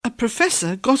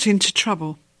professor got into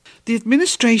trouble. The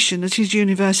administration at his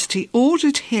university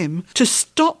ordered him to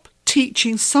stop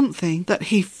teaching something that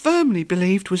he firmly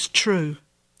believed was true.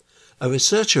 A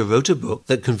researcher wrote a book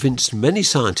that convinced many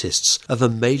scientists of a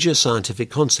major scientific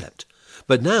concept,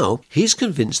 but now he's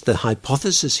convinced the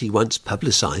hypothesis he once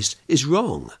publicised is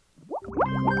wrong.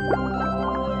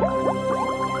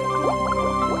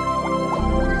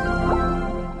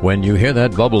 When you hear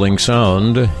that bubbling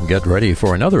sound, get ready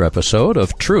for another episode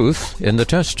of Truth in the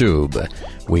Test Tube.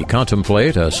 We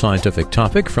contemplate a scientific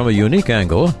topic from a unique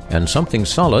angle, and something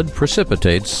solid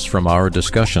precipitates from our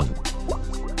discussion.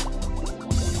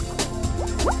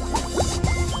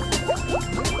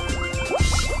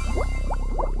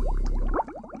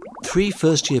 Three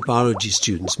first-year biology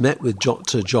students met with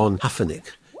Dr. John Hafenyk,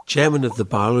 chairman of the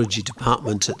biology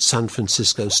department at San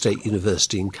Francisco State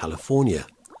University in California.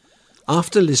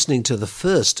 After listening to the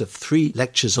first of 3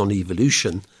 lectures on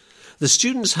evolution, the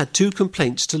students had 2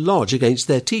 complaints to lodge against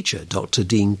their teacher, Dr.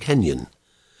 Dean Kenyon.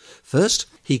 First,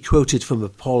 he quoted from a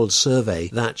poll survey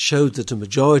that showed that a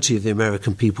majority of the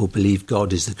American people believe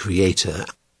God is the creator.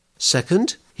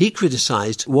 Second, he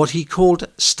criticised what he called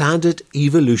standard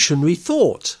evolutionary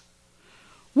thought.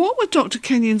 What were Dr.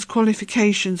 Kenyon's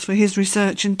qualifications for his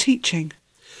research and teaching?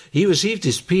 He received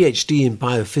his PhD in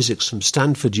biophysics from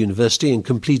Stanford University and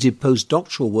completed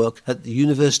postdoctoral work at the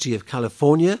University of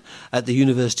California, at the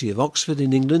University of Oxford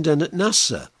in England, and at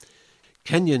NASA.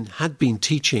 Kenyon had been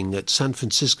teaching at San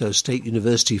Francisco State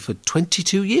University for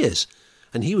 22 years,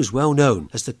 and he was well known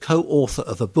as the co-author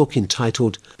of a book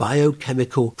entitled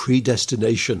Biochemical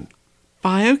Predestination.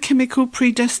 Biochemical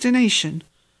predestination?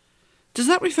 Does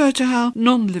that refer to how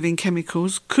non-living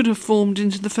chemicals could have formed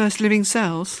into the first living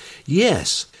cells?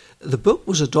 Yes. The book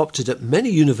was adopted at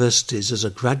many universities as a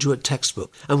graduate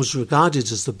textbook and was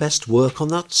regarded as the best work on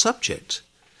that subject.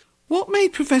 What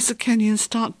made Professor Kenyon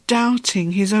start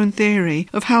doubting his own theory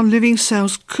of how living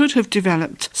cells could have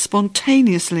developed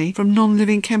spontaneously from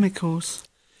non-living chemicals?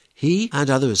 He and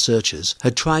other researchers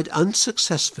had tried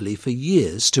unsuccessfully for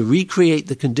years to recreate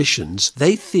the conditions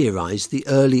they theorized the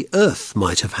early Earth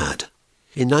might have had.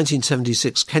 In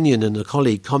 1976, Kenyon and a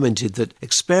colleague commented that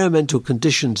experimental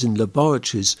conditions in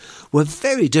laboratories were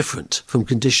very different from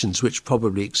conditions which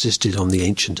probably existed on the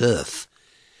ancient Earth.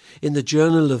 In the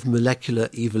Journal of Molecular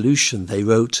Evolution, they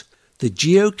wrote, "The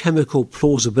geochemical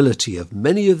plausibility of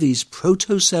many of these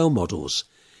proto-cell models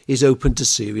is open to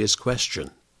serious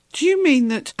question." Do you mean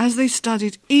that as they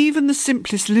studied even the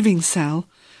simplest living cell,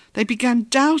 they began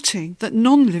doubting that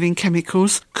non-living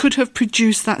chemicals could have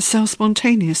produced that cell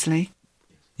spontaneously?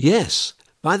 Yes.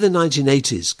 By the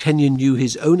 1980s, Kenyon knew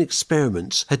his own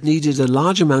experiments had needed a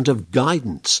large amount of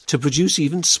guidance to produce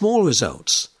even small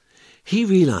results. He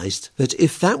realized that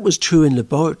if that was true in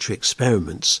laboratory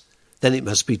experiments, then it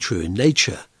must be true in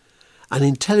nature. And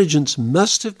intelligence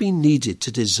must have been needed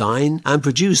to design and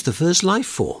produce the first life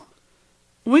form.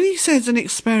 When he says an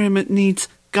experiment needs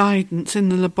guidance in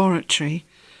the laboratory,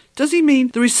 does he mean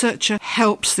the researcher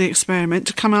helps the experiment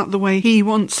to come out the way he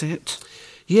wants it?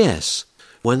 Yes.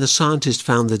 When the scientist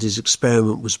found that his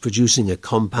experiment was producing a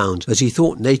compound that he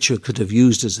thought nature could have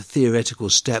used as a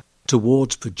theoretical step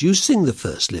towards producing the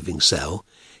first living cell,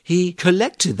 he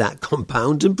collected that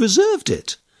compound and preserved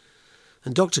it.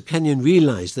 And Dr. Kenyon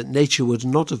realized that nature would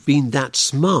not have been that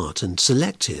smart and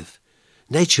selective.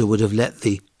 Nature would have let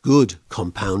the good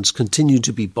compounds continue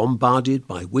to be bombarded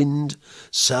by wind,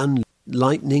 sun,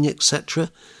 lightning, etc.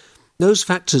 Those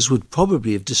factors would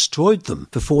probably have destroyed them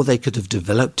before they could have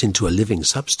developed into a living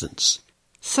substance.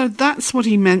 So that's what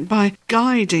he meant by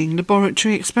guiding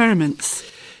laboratory experiments?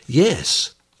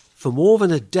 Yes. For more than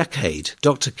a decade,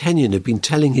 Dr. Kenyon had been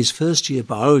telling his first-year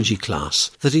biology class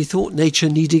that he thought nature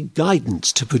needed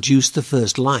guidance to produce the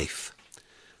first life.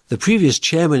 The previous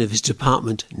chairman of his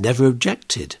department never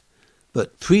objected,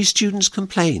 but 3 students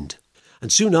complained.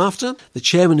 And soon after, the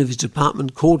chairman of his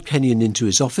department called Kenyon into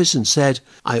his office and said,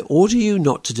 "I order you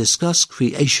not to discuss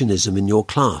creationism in your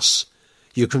class.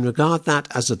 You can regard that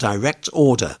as a direct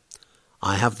order.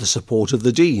 I have the support of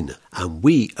the dean, and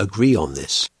we agree on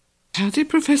this." How did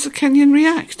Professor Kenyon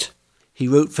react? He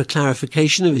wrote for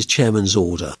clarification of his chairman's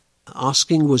order,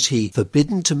 asking was he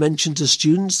forbidden to mention to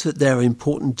students that there are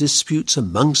important disputes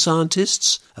among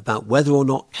scientists about whether or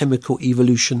not chemical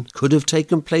evolution could have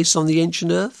taken place on the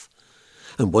ancient Earth?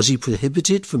 And was he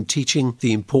prohibited from teaching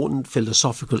the important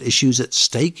philosophical issues at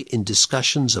stake in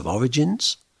discussions of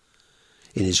origins?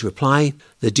 In his reply,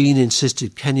 the dean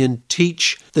insisted Kenyon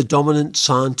teach the dominant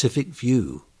scientific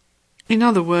view. In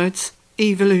other words,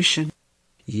 evolution.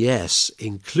 Yes,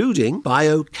 including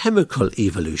biochemical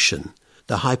evolution,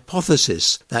 the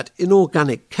hypothesis that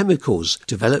inorganic chemicals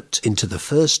developed into the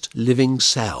first living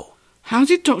cell. How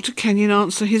did Dr. Kenyon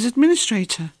answer his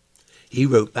administrator? He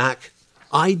wrote back,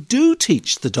 "I do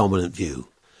teach the dominant view,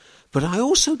 but I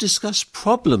also discuss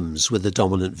problems with the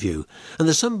dominant view, and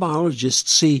that some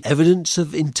biologists see evidence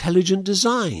of intelligent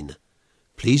design.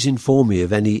 Please inform me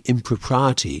of any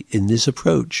impropriety in this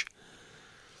approach."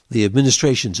 The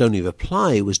administration's only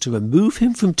reply was to remove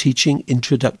him from teaching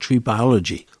introductory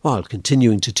biology while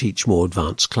continuing to teach more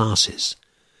advanced classes.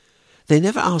 They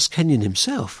never asked Kenyon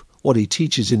himself what he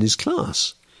teaches in his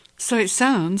class. So it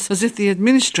sounds as if the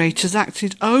administrators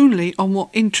acted only on what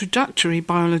introductory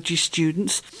biology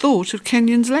students thought of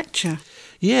Kenyon's lecture.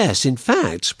 Yes, in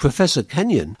fact, Professor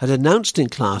Kenyon had announced in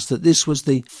class that this was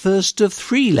the first of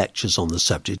 3 lectures on the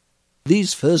subject.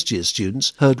 These first-year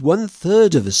students heard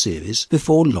 1/3 of a series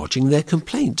before lodging their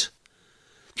complaint.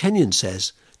 Kenyon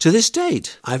says, "To this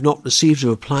date, I have not received a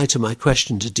reply to my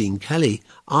question to Dean Kelly,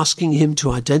 asking him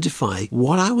to identify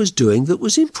what I was doing that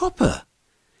was improper.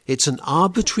 It's an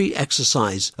arbitrary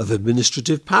exercise of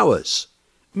administrative powers."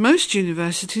 Most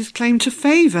universities claim to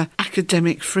favour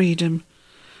academic freedom.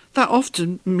 That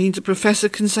often means a professor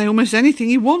can say almost anything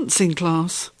he wants in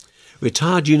class.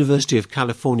 Retired University of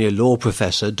California law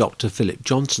professor Dr. Philip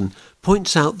Johnson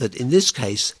points out that in this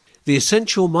case, the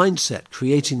essential mindset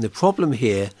creating the problem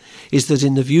here is that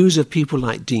in the views of people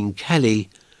like Dean Kelly,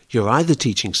 you're either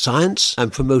teaching science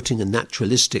and promoting a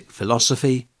naturalistic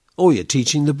philosophy, or you're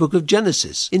teaching the book of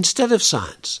Genesis instead of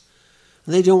science.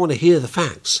 And they don't want to hear the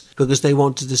facts because they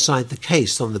want to decide the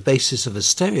case on the basis of a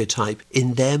stereotype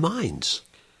in their minds.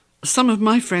 Some of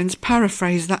my friends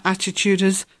paraphrase that attitude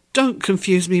as, "Don't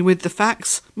confuse me with the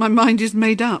facts, my mind is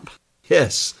made up."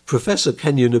 Yes, Professor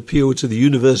Kenyon appealed to the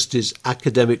university's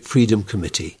Academic Freedom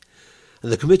Committee,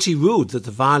 and the committee ruled that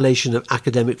the violation of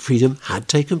academic freedom had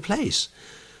taken place.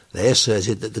 They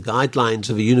asserted that the guidelines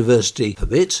of a university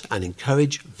permit and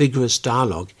encourage vigorous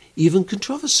dialogue, even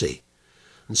controversy,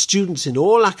 and students in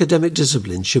all academic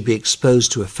disciplines should be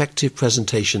exposed to effective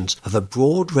presentations of a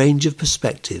broad range of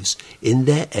perspectives in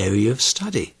their area of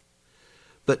study.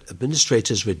 But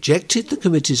administrators rejected the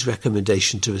committee's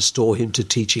recommendation to restore him to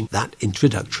teaching that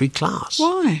introductory class.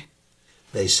 Why?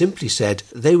 They simply said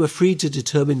they were free to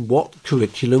determine what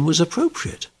curriculum was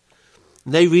appropriate.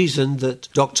 They reasoned that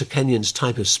Dr. Kenyon's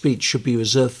type of speech should be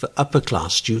reserved for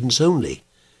upper-class students only.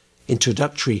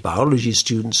 Introductory biology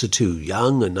students are too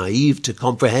young and naive to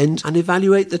comprehend and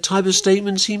evaluate the type of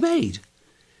statements he made.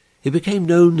 It became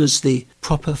known as the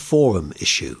proper forum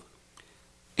issue.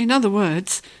 In other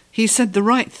words, he said the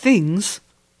right things,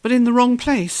 but in the wrong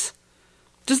place.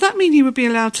 Does that mean he would be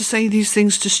allowed to say these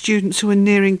things to students who are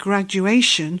nearing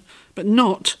graduation, but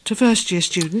not to first-year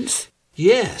students?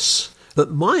 Yes,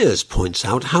 but Myers points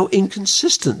out how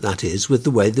inconsistent that is with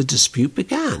the way the dispute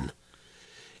began.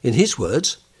 In his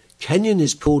words, Kenyon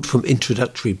is pulled from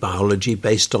introductory biology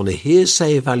based on a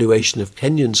hearsay evaluation of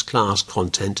Kenyon's class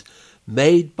content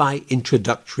made by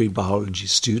introductory biology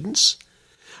students,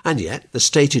 and yet the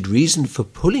stated reason for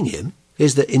pulling him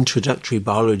is that introductory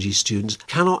biology students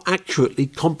cannot accurately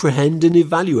comprehend and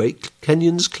evaluate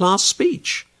Kenyon's class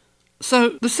speech.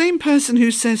 So the same person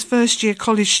who says first-year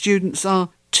college students are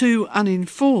too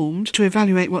uninformed to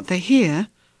evaluate what they hear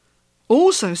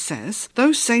also says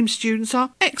those same students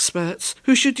are experts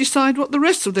who should decide what the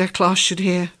rest of their class should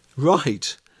hear.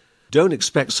 Right. Don't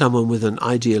expect someone with an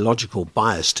ideological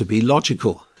bias to be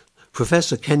logical.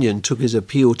 Professor Kenyon took his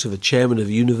appeal to the chairman of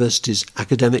the university's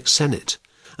academic senate,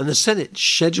 and the senate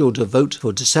scheduled a vote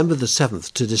for December the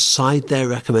 7th to decide their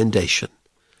recommendation.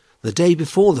 The day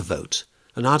before the vote,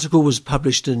 an article was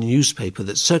published in a newspaper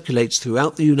that circulates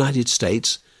throughout the United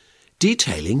States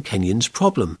detailing Kenyon's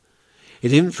problem.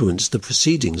 It influenced the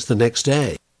proceedings the next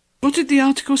day. What did the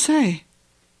article say?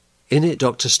 In it,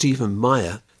 Dr. Stephen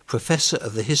Meyer, professor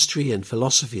of the history and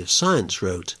philosophy of science,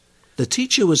 wrote, "The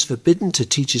teacher was forbidden to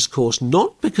teach his course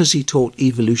not because he taught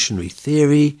evolutionary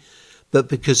theory, but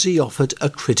because he offered a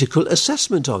critical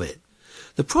assessment of it.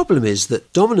 The problem is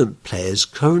that dominant players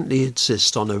currently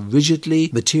insist on a rigidly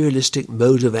materialistic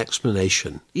mode of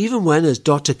explanation, even when, as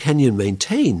Dr. Kenyon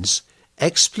maintains,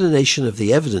 explanation of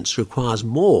the evidence requires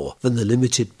more than the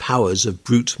limited powers of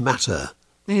brute matter."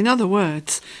 In other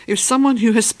words, if someone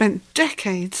who has spent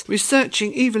decades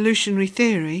researching evolutionary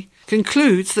theory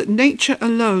concludes that nature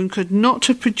alone could not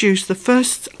have produced the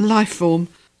first life form,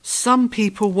 some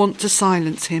people want to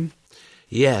silence him.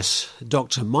 Yes,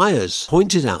 Dr. Myers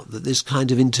pointed out that this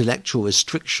kind of intellectual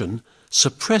restriction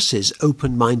suppresses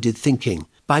open-minded thinking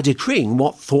by decreeing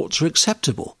what thoughts are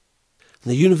acceptable.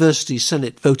 The University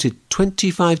Senate voted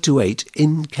 25-8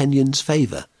 in Kenyon's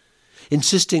favour.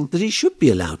 insisting that he should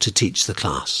be allowed to teach the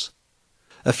class.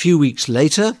 A few weeks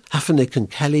later, Hafenik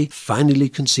and Kelly finally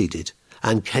conceded,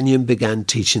 and Kenyon began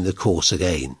teaching the course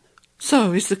again.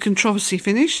 So, is the controversy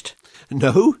finished?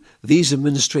 No, these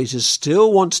administrators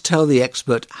still want to tell the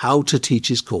expert how to teach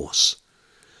his course.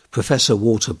 Professor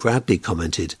Walter Bradley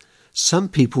commented, "Some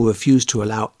people refuse to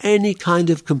allow any kind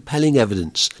of compelling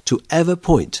evidence to ever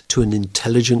point to an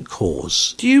intelligent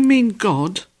cause." Do you mean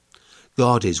God?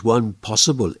 God is one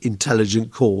possible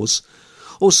intelligent cause,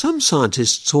 or some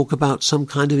scientists talk about some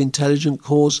kind of intelligent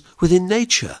cause within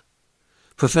nature.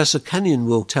 Professor Kenyon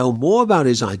will tell more about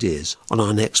his ideas on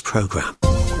our next program.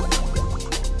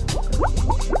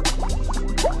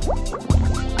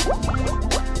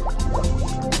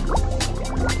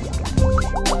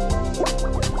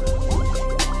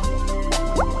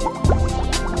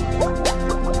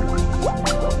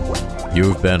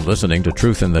 You've been listening to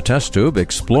Truth in the Test Tube,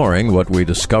 exploring what we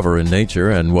discover in nature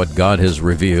and what God has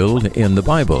revealed in the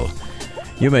Bible.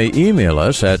 You may email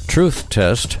us at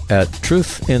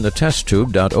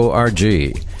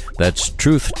truthtest@truthinthetesttube.org. That's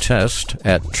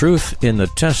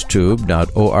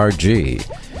truthtest@truthinthetesttube.org.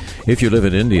 If you live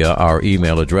in India, our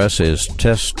email address is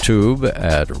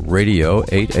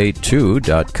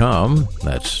testtube@radio882.com.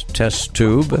 That's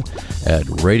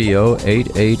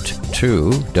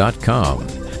testtube@radio882.com.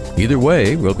 Either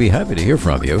way, we'll be happy to hear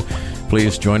from you.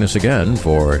 Please join us again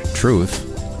for Truth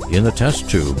in the Test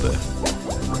Tube.